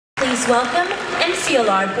Please welcome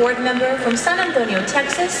NCLR board member from San Antonio,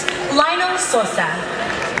 Texas, Lionel Sosa.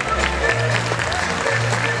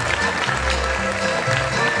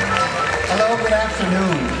 Hello, good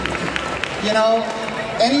afternoon. You know,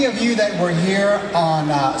 any of you that were here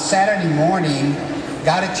on Saturday morning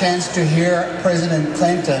got a chance to hear President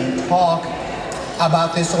Clinton talk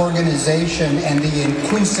about this organization and the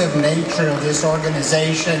inclusive nature of this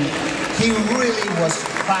organization. He really was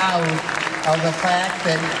proud of the fact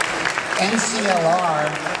that NCLR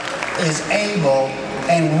is able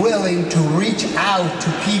and willing to reach out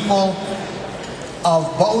to people of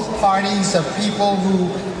both parties, of people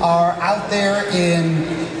who are out there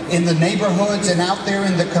in the neighborhoods and out there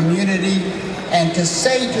in the community, and to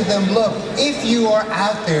say to them, look, if you are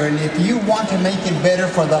out there and if you want to make it better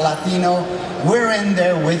for the Latino, we're in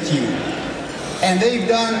there with you. And they've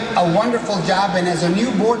done a wonderful job, and as a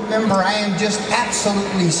new board member, I am just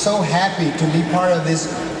absolutely so happy to be part of this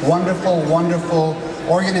wonderful, wonderful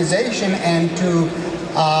organization and to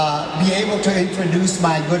be able to introduce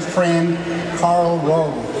my good friend, Karl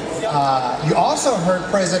Rove. You also heard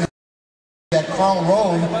President that Karl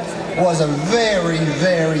Rove was a very,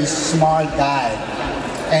 very smart guy.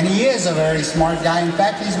 And he is a very smart guy. In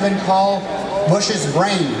fact, he's been called Bush's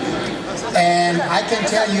brain. And I can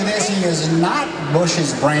tell you this, he is not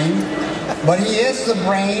Bush's brain, but he is the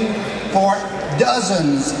brain for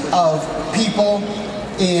dozens of people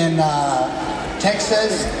in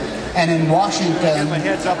Texas and in Washington.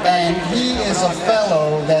 And he is a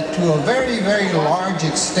fellow that to a very, very large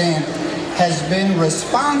extent has been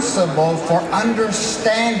responsible for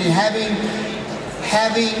understanding, having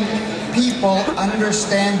people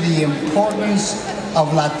understand the importance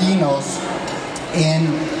of Latinos in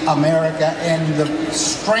America and the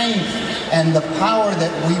strength and the power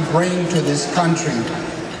that we bring to this country.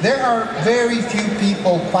 There are very few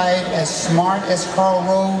people quite as smart as Karl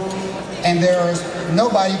Rove, and there is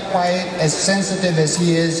nobody quite as sensitive as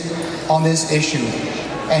he is on this issue.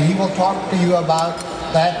 And he will talk to you about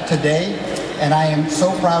that today, and I am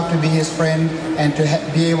so proud to be his friend and to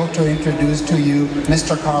be able to introduce to you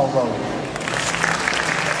Mr. Karl Rove.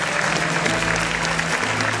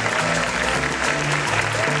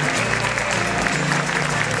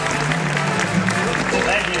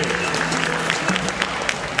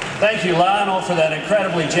 Thank you, Lionel, for that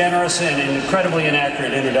incredibly generous and incredibly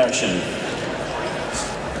inaccurate introduction.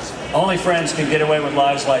 Only friends can get away with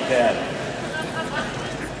lies like that.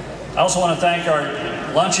 I also want to thank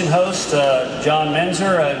our luncheon host, John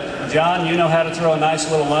Menzer. John, you know how to throw a nice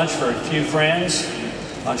little lunch for a few friends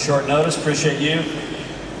on short notice. Appreciate you.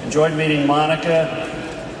 Enjoyed meeting Monica,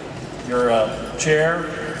 your chair,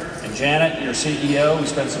 and Janet, your CEO. We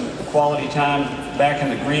spent some quality time back in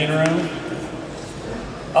the green room.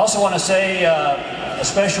 I also want to say a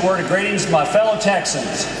special word of greetings to my fellow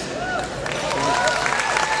Texans.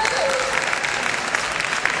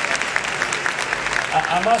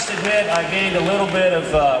 I must admit I gained a little bit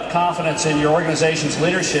of confidence in your organization's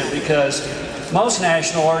leadership because most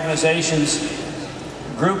national organizations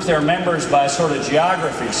group their members by sort of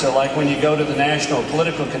geography. So like when you go to the national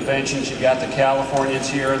political conventions, you've got the Californians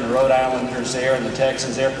here and the Rhode Islanders there and the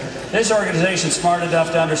Texans there. This organization's smart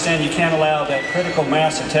enough to understand you can't allow that critical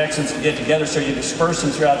mass of Texans to get together, so you disperse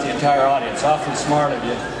them throughout the entire audience. Awfully smart of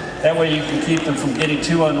you. That way you can keep them from getting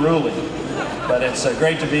too unruly. But it's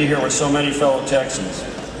great to be here with so many fellow Texans.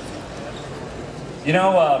 You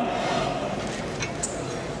know,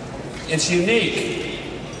 it's unique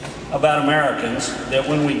about Americans that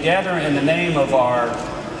when we gather in the name of our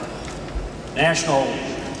national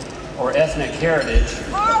or ethnic heritage,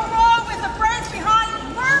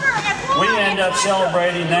 we end up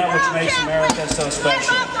celebrating that which makes America so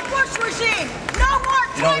special.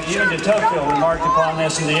 You know, even de Tocqueville remarked upon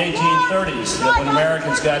this in the 1830s, that when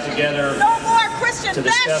Americans got together to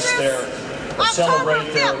discuss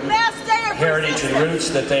celebrate their heritage and roots,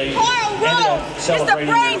 that they ended up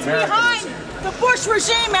celebrating their Americans. The Bush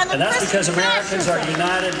regime and that's because Americans are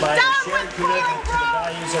united by a shared commitment to the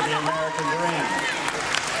values of the American dream.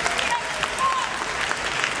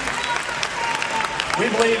 We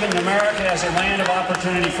believe in America as a land of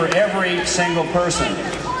opportunity for every single person.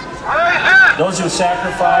 Those who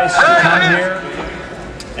sacrifice to come here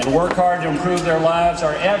and work hard to improve their lives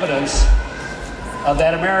are evidence of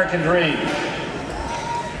that American dream.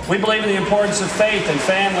 We believe in the importance of faith and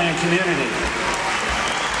family and community.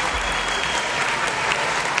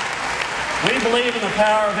 We believe in the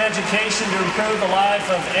power of education to improve the life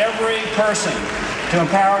of every person, to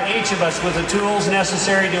empower each of us with the tools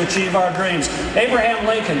necessary to achieve our dreams. Abraham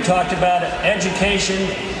Lincoln talked about education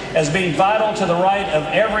as being vital to the right of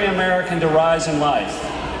every American to rise in life.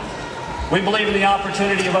 We believe in the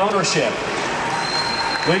opportunity of ownership.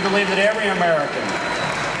 We believe that every American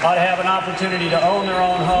ought to have an opportunity to own their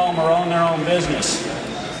own home or own their own business.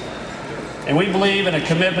 And we believe in a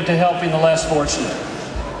commitment to helping the less fortunate,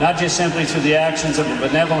 not just simply through the actions of a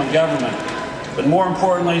benevolent government, but more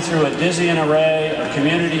importantly through a dizzying array of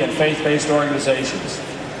community and faith-based organizations.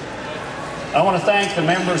 I want to thank the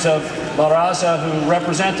members of Odessa who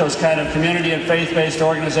represent those kind of community and faith-based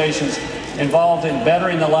organizations involved in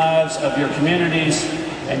bettering the lives of your communities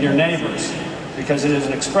and your neighbors, because it is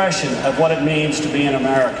an expression of what it means to be an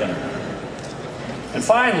American. And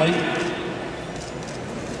finally,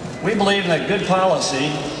 we believe that good policy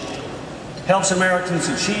helps Americans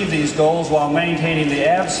achieve these goals while maintaining the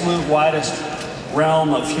absolute widest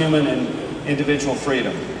realm of human and individual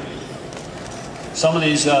freedom. Some of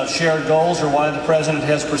these shared goals are why the President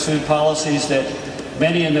has pursued policies that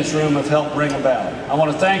many in this room have helped bring about. I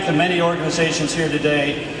want to thank the many organizations here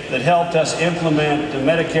today that helped us implement the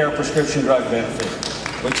Medicare prescription drug benefit.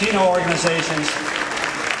 Latino organizations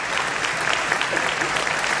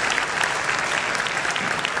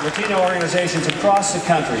across the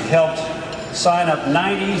country helped sign up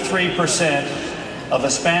 93% of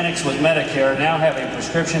Hispanics with Medicare now have a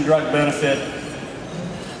prescription drug benefit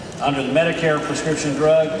under the Medicare prescription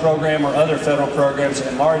drug program or other federal programs,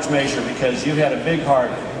 in large measure because you had a big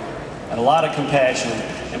heart and a lot of compassion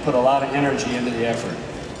and put a lot of energy into the effort.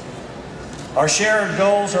 Our shared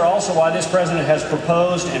goals are also why this President has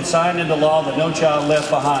proposed and signed into law the No Child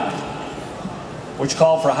Left Behind, which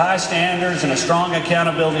call for high standards and a strong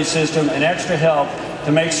accountability system and extra help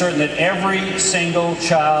to make certain that every single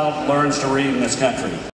child learns to read in this country.